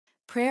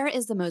Prayer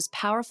is the most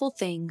powerful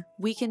thing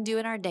we can do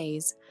in our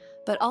days,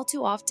 but all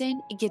too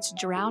often it gets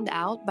drowned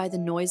out by the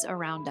noise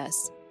around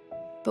us.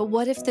 But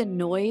what if the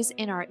noise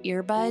in our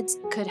earbuds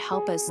could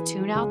help us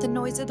tune out the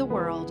noise of the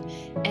world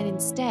and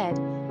instead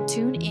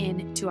tune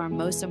in to our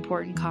most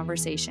important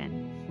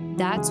conversation?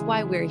 That's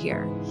why we're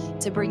here,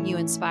 to bring you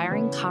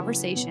inspiring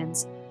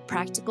conversations,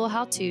 practical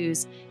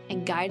how-tos,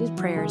 and guided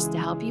prayers to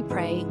help you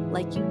pray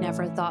like you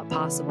never thought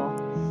possible.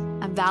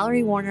 I'm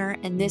Valerie Warner,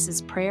 and this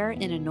is Prayer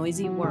in a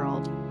Noisy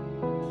World.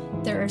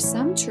 There are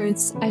some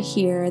truths I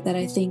hear that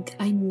I think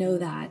I know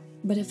that,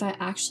 but if I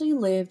actually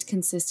lived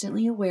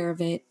consistently aware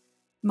of it,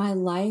 my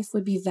life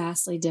would be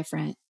vastly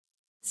different.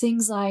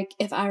 Things like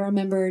if I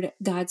remembered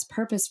God's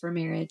purpose for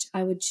marriage,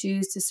 I would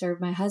choose to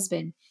serve my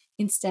husband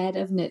instead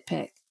of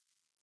nitpick.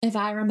 If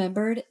I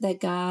remembered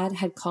that God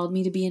had called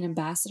me to be an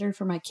ambassador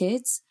for my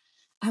kids,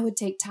 I would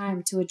take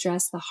time to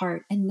address the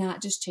heart and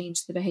not just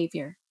change the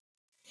behavior.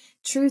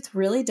 Truth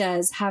really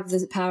does have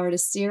the power to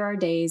steer our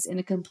days in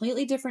a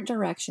completely different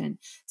direction.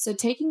 So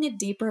taking a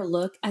deeper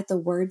look at the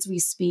words we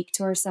speak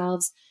to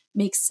ourselves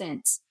makes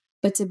sense.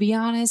 But to be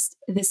honest,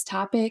 this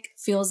topic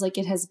feels like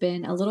it has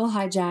been a little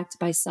hijacked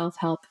by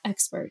self-help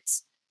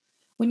experts.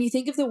 When you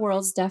think of the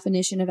world's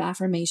definition of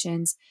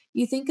affirmations,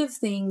 you think of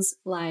things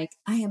like,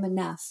 I am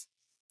enough.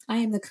 I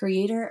am the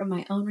creator of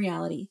my own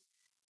reality.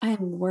 I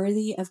am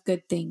worthy of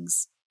good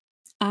things.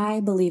 I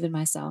believe in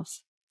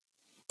myself.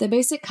 The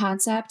basic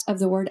concept of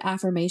the word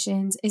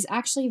affirmations is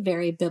actually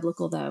very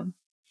biblical, though.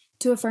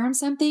 To affirm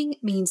something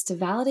means to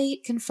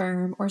validate,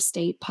 confirm, or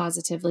state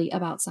positively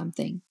about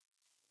something.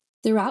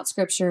 Throughout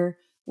Scripture,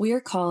 we are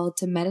called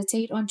to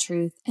meditate on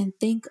truth and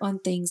think on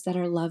things that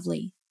are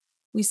lovely.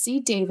 We see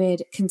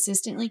David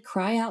consistently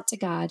cry out to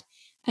God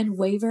and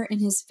waver in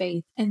his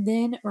faith and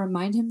then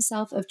remind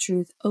himself of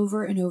truth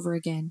over and over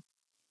again.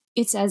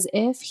 It's as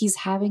if he's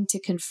having to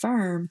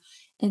confirm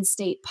and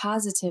state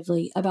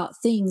positively about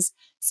things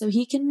so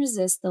he can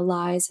resist the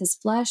lies his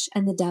flesh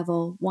and the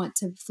devil want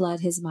to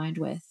flood his mind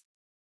with.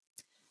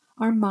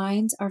 Our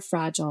minds are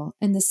fragile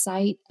in the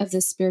sight of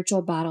the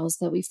spiritual battles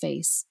that we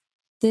face.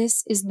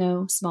 This is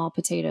no small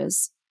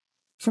potatoes.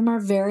 From our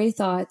very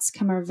thoughts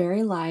come our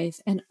very life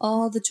and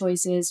all the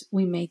choices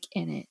we make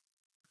in it.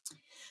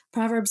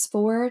 Proverbs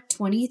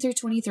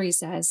 4:20-23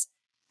 says,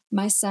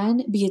 My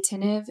son, be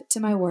attentive to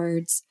my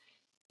words.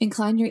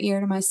 Incline your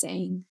ear to my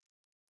saying.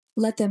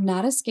 Let them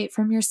not escape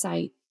from your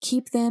sight.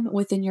 Keep them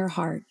within your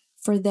heart,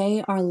 for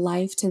they are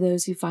life to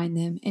those who find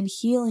them and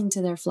healing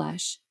to their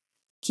flesh.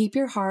 Keep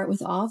your heart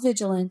with all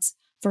vigilance,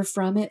 for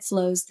from it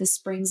flows the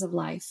springs of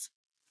life.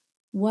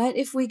 What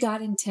if we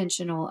got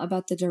intentional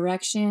about the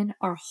direction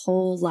our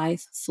whole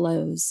life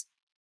flows?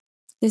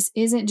 This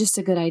isn't just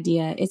a good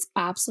idea. It's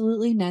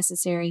absolutely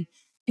necessary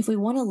if we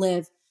want to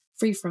live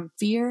free from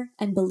fear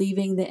and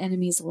believing the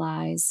enemy's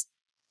lies.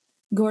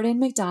 Gordon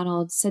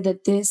MacDonald said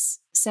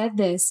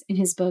this in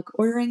his book,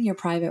 Ordering Your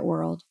Private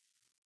World.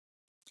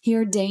 He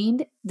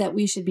ordained that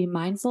we should be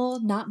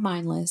mindful, not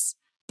mindless,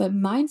 but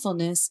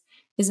mindfulness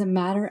is a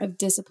matter of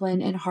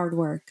discipline and hard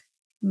work.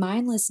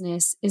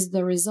 Mindlessness is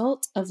the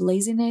result of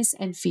laziness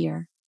and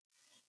fear.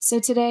 So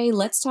today,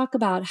 let's talk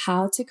about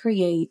how to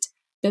create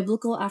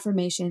biblical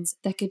affirmations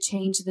that could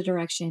change the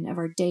direction of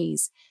our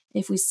days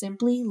if we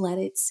simply let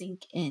it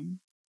sink in.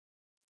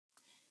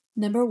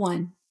 Number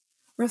 1.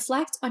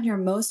 Reflect on your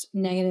most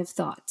negative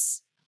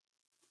thoughts.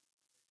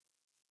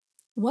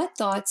 What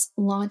thoughts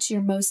launch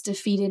your most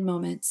defeated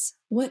moments?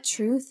 What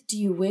truth do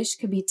you wish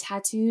could be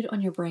tattooed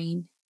on your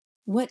brain?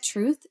 What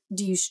truth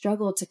do you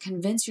struggle to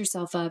convince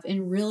yourself of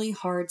in really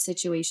hard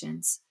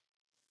situations?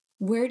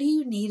 Where do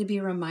you need to be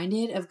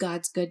reminded of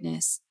God's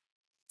goodness?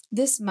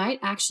 This might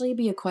actually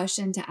be a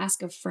question to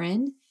ask a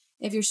friend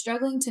if you're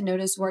struggling to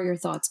notice where your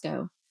thoughts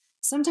go.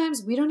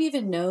 Sometimes we don't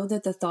even know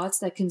that the thoughts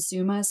that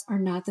consume us are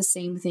not the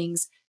same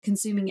things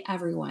consuming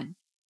everyone.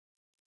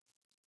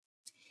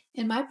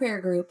 In my prayer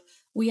group,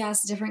 we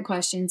ask different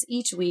questions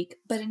each week,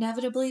 but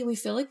inevitably we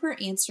feel like we're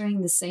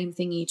answering the same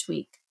thing each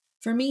week.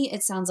 For me,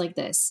 it sounds like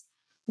this.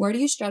 Where do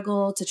you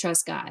struggle to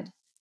trust God?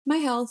 My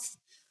health.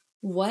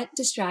 What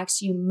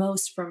distracts you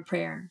most from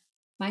prayer?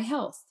 My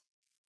health.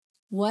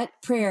 What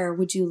prayer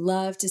would you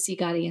love to see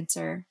God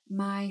answer?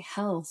 My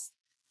health.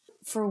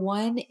 For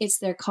one, it's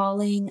their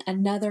calling.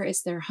 Another,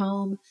 it's their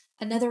home.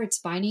 Another, it's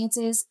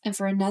finances. And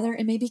for another,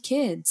 it may be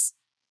kids.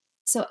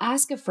 So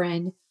ask a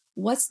friend,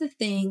 what's the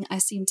thing I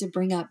seem to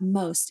bring up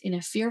most in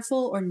a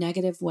fearful or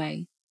negative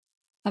way?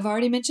 I've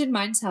already mentioned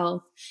mine's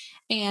health,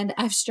 and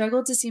I've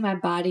struggled to see my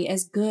body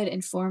as good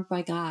and formed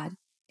by God.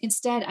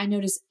 Instead, I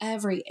notice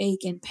every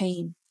ache and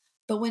pain.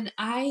 But when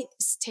I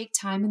take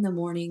time in the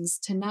mornings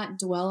to not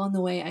dwell on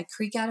the way I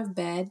creak out of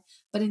bed,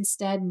 but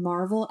instead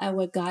marvel at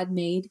what God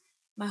made,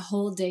 my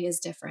whole day is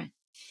different.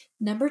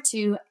 Number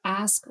 2,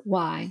 ask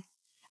why.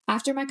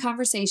 After my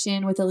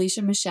conversation with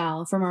Alicia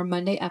Michelle from our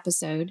Monday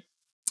episode,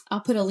 I'll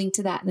put a link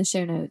to that in the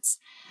show notes.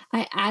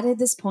 I added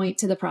this point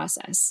to the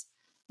process.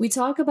 We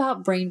talk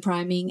about brain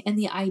priming and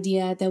the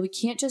idea that we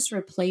can't just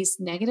replace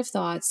negative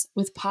thoughts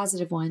with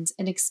positive ones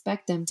and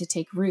expect them to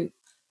take root.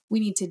 We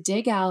need to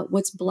dig out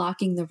what's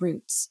blocking the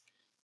roots.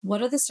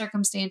 What are the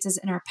circumstances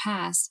in our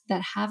past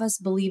that have us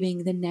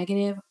believing the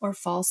negative or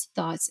false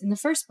thoughts in the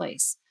first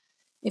place?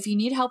 If you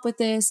need help with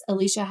this,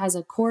 Alicia has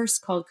a course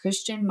called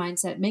Christian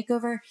Mindset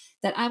Makeover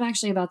that I'm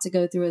actually about to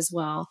go through as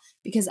well,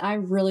 because I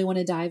really want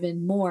to dive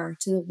in more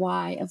to the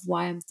why of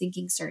why I'm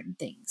thinking certain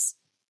things.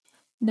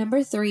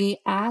 Number 3,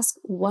 ask,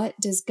 what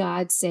does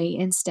God say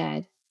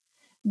instead?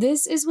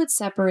 This is what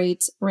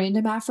separates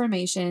random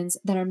affirmations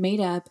that are made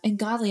up and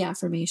godly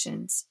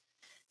affirmations.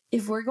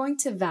 If we're going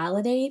to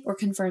validate or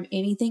confirm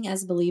anything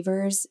as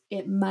believers,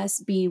 it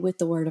must be with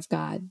the Word of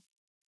God.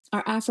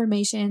 Our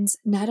affirmations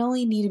not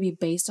only need to be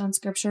based on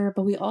Scripture,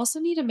 but we also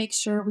need to make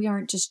sure we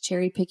aren't just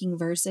cherry picking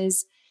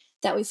verses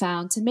that we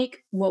found to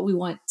make what we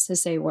want to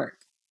say work.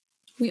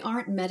 We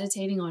aren't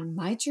meditating on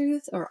my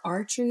truth or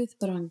our truth,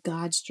 but on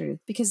God's truth,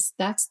 because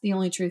that's the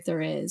only truth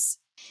there is.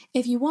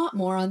 If you want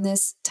more on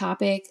this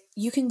topic,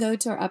 you can go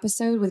to our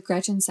episode with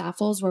Gretchen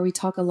Saffels, where we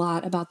talk a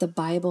lot about the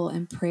Bible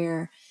and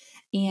prayer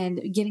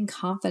and getting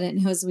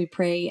confident as we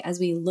pray, as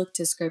we look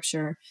to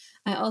Scripture.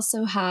 I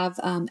also have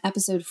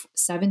episode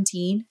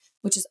 17,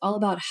 which is all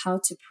about how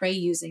to pray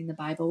using the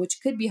Bible, which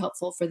could be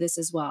helpful for this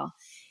as well.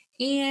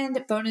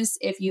 And bonus,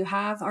 if you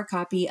have our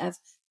copy of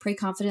Pray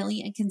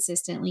Confidently and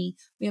Consistently,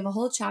 we have a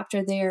whole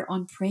chapter there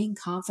on praying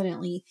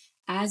confidently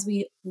as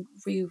we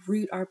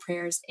root our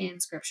prayers in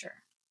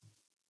Scripture.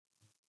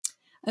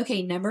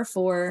 Okay, number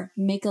 4,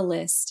 make a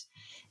list.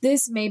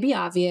 This may be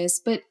obvious,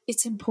 but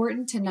it's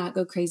important to not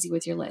go crazy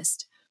with your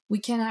list. We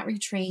cannot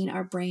retrain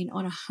our brain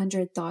on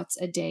 100 thoughts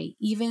a day,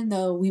 even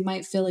though we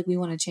might feel like we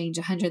want to change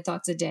 100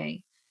 thoughts a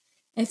day.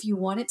 If you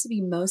want it to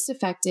be most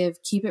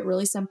effective, keep it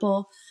really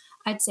simple.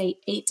 I'd say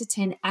 8 to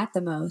 10 at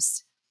the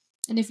most.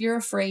 And if you're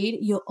afraid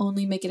you'll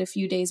only make it a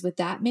few days with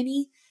that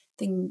many,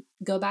 then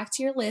go back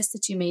to your list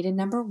that you made in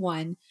number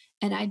 1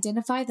 and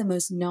identify the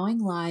most gnawing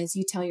lies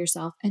you tell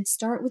yourself and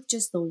start with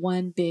just the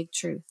one big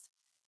truth.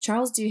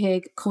 Charles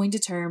Duhigg coined a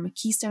term,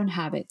 keystone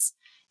habits,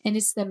 and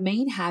it's the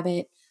main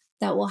habit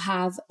that will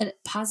have a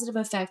positive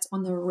effect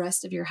on the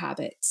rest of your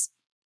habits.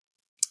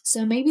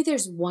 So maybe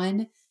there's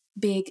one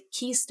big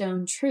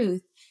keystone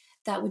truth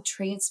that would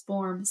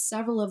transform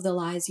several of the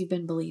lies you've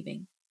been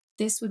believing.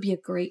 This would be a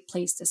great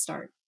place to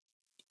start.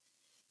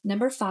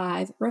 Number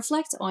 5,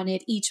 reflect on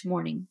it each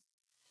morning.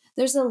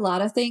 There's a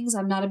lot of things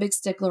I'm not a big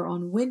stickler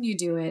on when you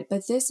do it,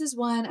 but this is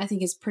one I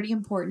think is pretty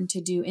important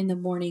to do in the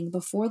morning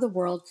before the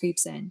world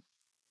creeps in.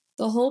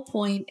 The whole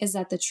point is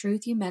that the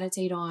truth you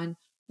meditate on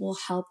will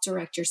help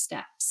direct your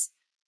steps.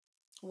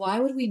 Why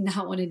would we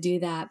not want to do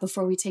that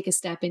before we take a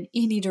step in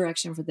any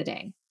direction for the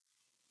day?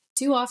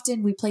 Too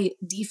often we play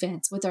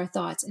defense with our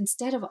thoughts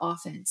instead of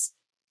offense.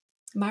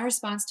 My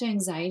response to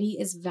anxiety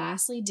is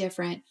vastly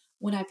different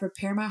when I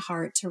prepare my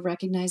heart to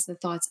recognize the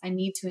thoughts I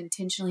need to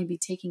intentionally be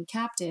taking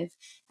captive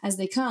as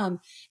they come,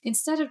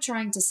 instead of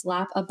trying to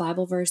slap a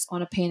Bible verse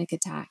on a panic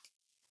attack.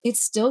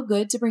 It's still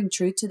good to bring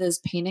truth to those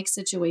panic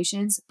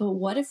situations, but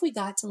what if we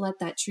got to let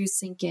that truth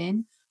sink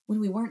in when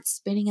we weren't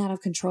spinning out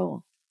of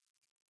control?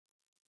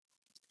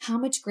 How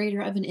much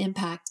greater of an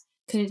impact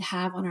could it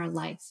have on our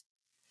life?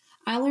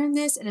 I learned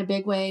this in a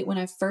big way when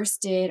I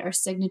first did our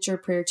signature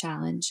prayer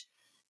challenge,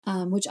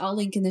 which I'll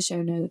link in the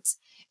show notes.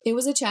 It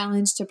was a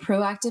challenge to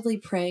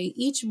proactively pray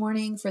each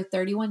morning for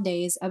 31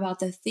 days about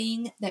the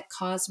thing that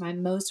caused my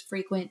most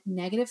frequent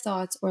negative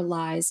thoughts or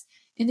lies,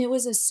 and it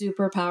was a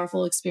super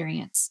powerful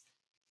experience.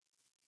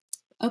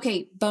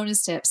 Okay,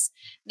 bonus tips.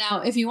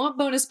 Now, if you want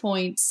bonus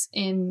points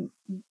in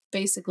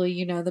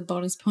basically, the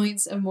bonus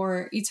points of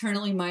more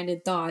eternally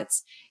minded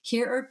thoughts,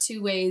 here are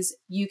 2 ways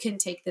you can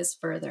take this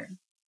further.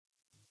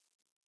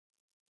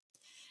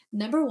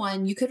 Number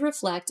 1, you could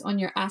reflect on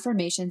your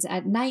affirmations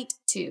at night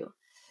too.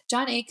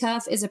 John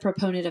Acuff is a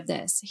proponent of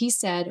this. He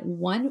said,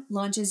 one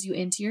launches you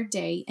into your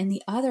day and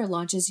the other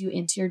launches you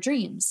into your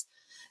dreams.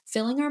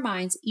 Filling our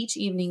minds each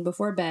evening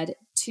before bed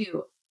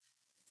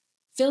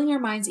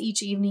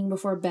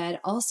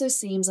also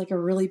seems like a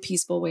really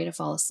peaceful way to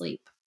fall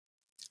asleep.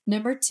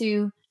 Number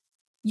 2,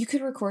 you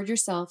could record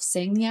yourself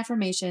saying the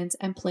affirmations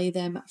and play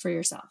them for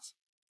yourself.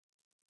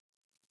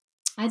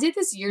 I did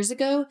this years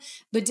ago,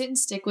 but didn't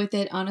stick with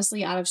it,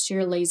 honestly, out of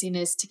sheer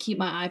laziness to keep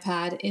my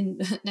iPad in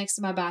next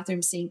to my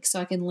bathroom sink so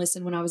I can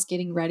listen when I was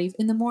getting ready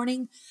in the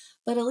morning.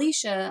 But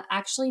Alicia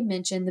actually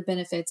mentioned the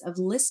benefits of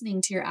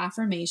listening to your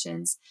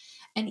affirmations.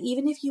 And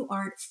even if you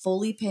aren't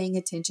fully paying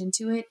attention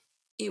to it,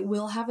 it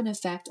will have an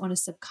effect on a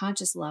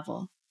subconscious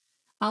level.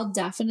 I'll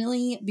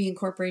definitely be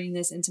incorporating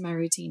this into my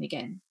routine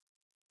again.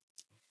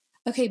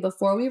 Okay,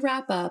 before we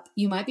wrap up,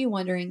 you might be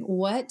wondering,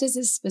 what does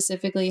this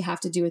specifically have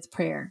to do with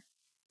prayer?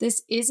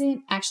 This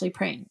isn't actually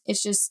praying.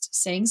 It's just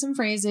saying some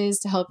phrases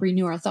to help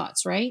renew our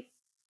thoughts, right?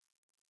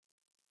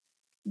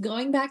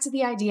 Going back to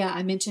the idea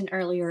I mentioned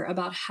earlier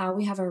about how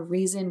we have a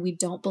reason we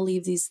don't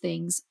believe these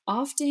things,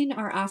 often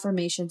our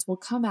affirmations will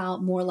come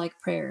out more like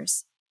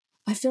prayers.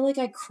 I feel like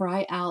I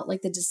cry out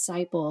like the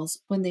disciples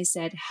when they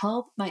said,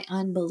 "Help my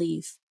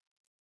unbelief."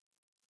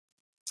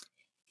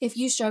 If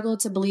you struggle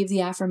to believe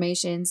the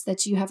affirmations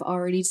that you have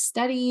already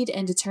studied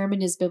and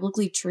determined is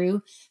biblically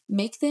true,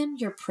 make them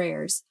your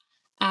prayers.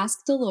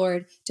 Ask the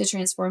Lord to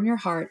transform your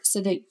heart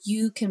so that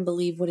you can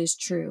believe what is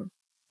true.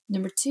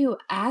 Number 2,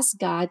 ask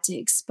God to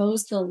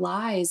expose the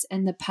lies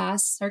and the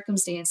past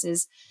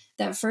circumstances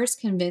that first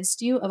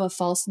convinced you of a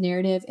false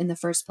narrative in the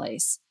first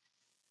place.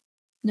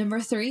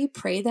 Number 3,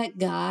 pray that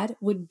God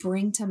would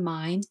bring to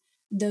mind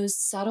those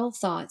subtle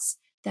thoughts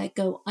that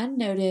go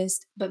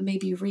unnoticed but may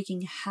be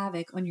wreaking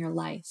havoc on your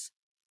life.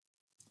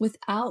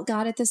 Without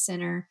God at the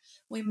center,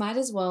 we might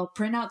as well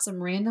print out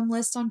some random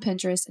list on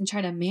Pinterest and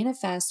try to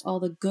manifest all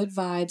the good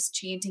vibes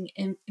chanting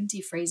empty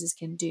phrases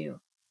can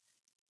do.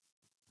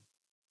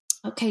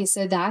 Okay,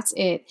 so that's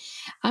it.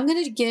 I'm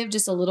going to give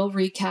just a little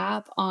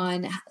recap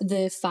on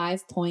the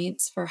 5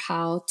 points for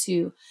how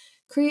to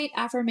create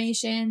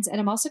affirmations. And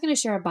I'm also going to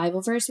share a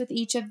Bible verse with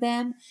each of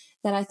them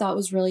that I thought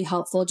was really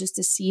helpful just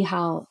to see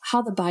how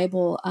the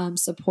Bible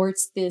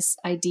supports this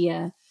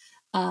idea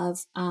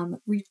of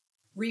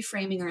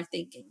reframing our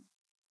thinking.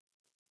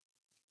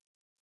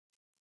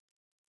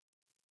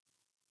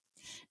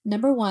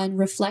 Number 1,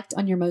 reflect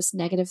on your most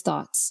negative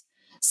thoughts.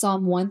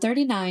 Psalm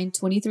 139,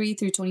 23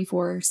 through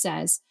 24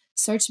 says,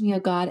 "Search me, O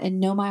God, and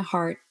know my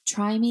heart.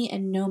 Try me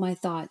and know my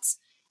thoughts,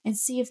 and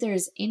see if there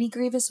is any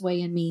grievous way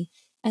in me,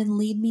 and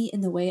lead me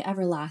in the way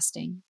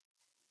everlasting."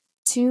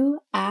 2,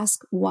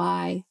 ask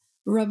why.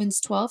 Romans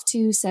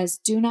 12:2 says,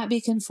 "Do not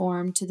be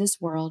conformed to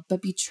this world,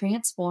 but be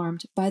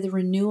transformed by the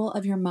renewal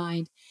of your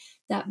mind,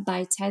 that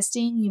by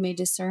testing you may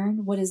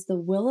discern what is the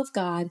will of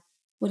God,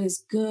 what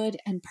is good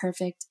and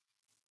perfect,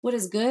 what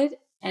is good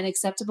and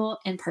acceptable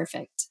and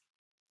perfect."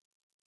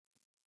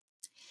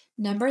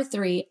 Number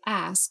 3,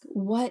 ask,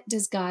 what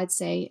does God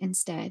say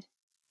instead?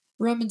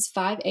 Romans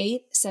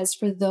 5:8 says,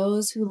 "For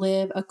those who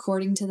live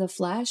according to the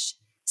flesh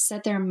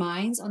set their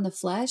minds on the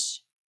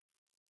flesh."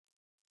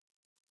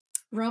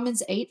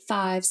 Romans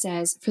 8:5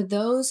 says, "For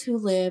those who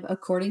live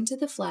according to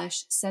the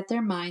flesh set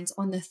their minds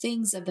on the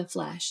things of the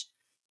flesh,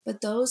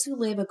 but those who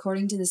live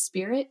according to the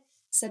Spirit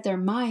set their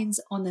minds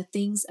on the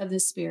things of the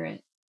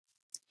Spirit."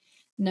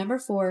 Number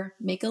 4,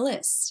 make a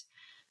list.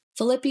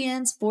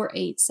 Philippians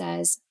 4:8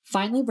 says,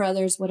 "Finally,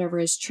 brothers, whatever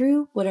is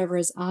true, whatever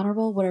is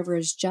honorable, whatever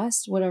is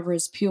just, whatever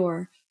is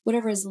pure,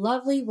 whatever is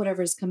lovely,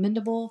 whatever is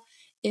commendable,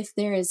 if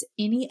there is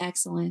any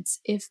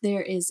excellence, if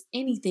there is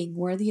anything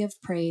worthy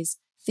of praise,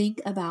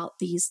 think about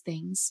these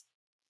things."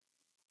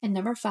 And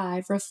number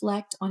 5,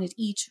 reflect on it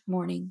each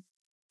morning.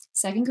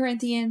 2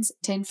 Corinthians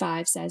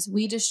 10:5 says,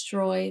 "We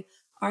destroy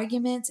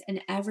arguments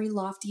and every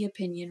lofty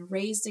opinion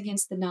raised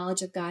against the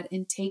knowledge of God,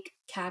 and take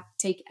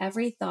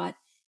every thought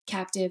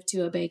captive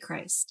to obey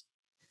Christ."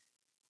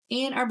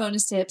 And our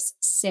bonus tips: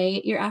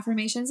 say your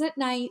affirmations at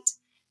night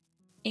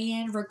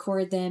and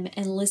record them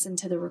and listen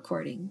to the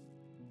recording.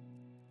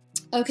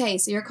 Okay,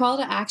 so your call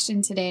to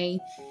action today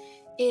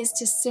is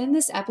to send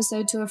this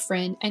episode to a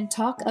friend and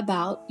talk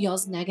about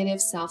y'all's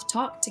negative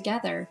self-talk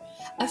together.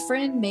 A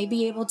friend may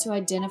be able to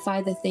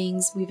identify the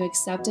things we've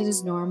accepted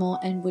as normal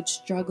and would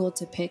struggle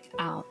to pick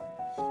out.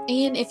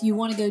 And if you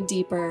want to go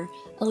deeper,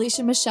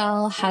 Alicia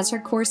Michelle has her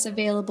course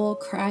available,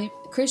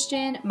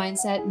 Christian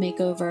Mindset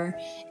Makeover.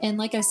 And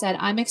like I said,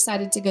 I'm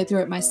excited to go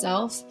through it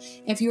myself.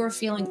 If you are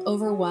feeling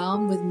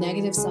overwhelmed with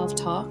negative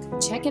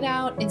self-talk, check it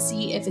out and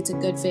see if it's a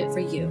good fit for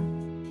you.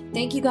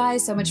 Thank you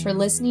guys so much for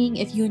listening.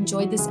 If you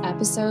enjoyed this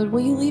episode,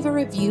 will you leave a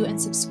review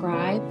and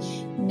subscribe?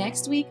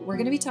 Next week, we're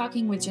going to be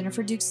talking with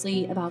Jennifer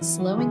Duxley about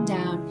slowing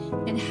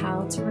down and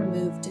how to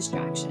remove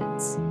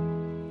distractions.